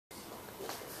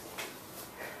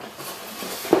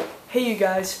Hey you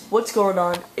guys, what's going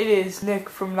on? It is Nick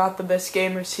from Not The Best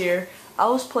Gamers here. I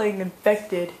was playing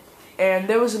Infected, and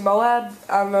there was a Moab.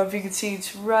 I don't know if you can see,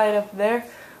 it's right up there.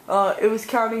 It was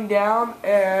counting down,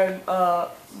 and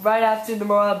right after the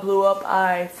Moab blew up,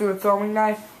 I threw a throwing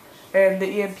knife, and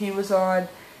the EMP was on,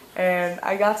 and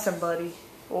I got somebody.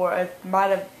 Or I might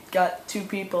have got two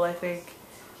people, I think.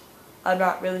 I'm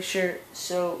not really sure,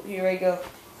 so here I go.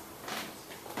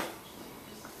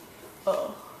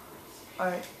 Uh-oh.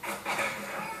 Alright.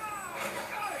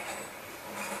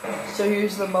 So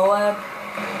here's the Moab.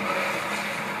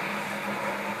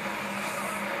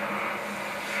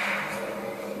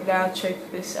 Now check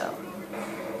this out.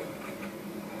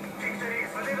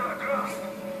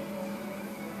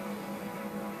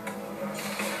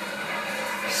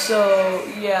 So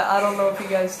yeah, I don't know if you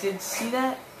guys did see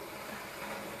that.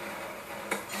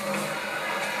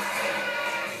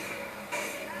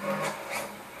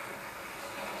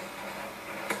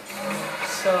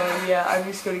 So yeah, I'm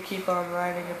just going to keep on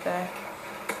riding it back.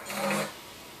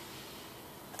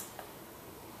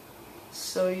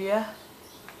 So yeah,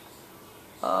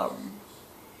 I'm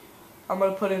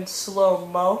going to put in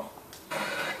slow-mo.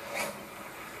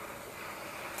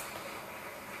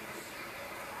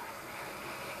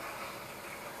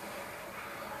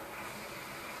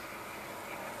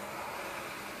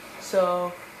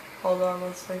 So, hold on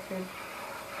 1 second.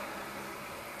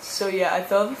 So yeah, I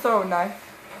throw the throwing knife.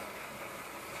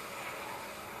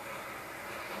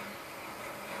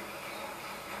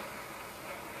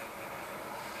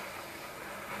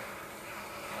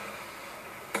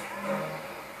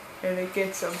 And it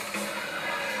gets them.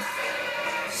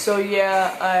 So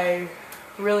yeah, I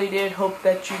really did hope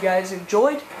that you guys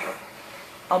enjoyed.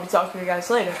 I'll be talking to you guys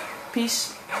later.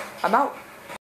 Peace. I'm out.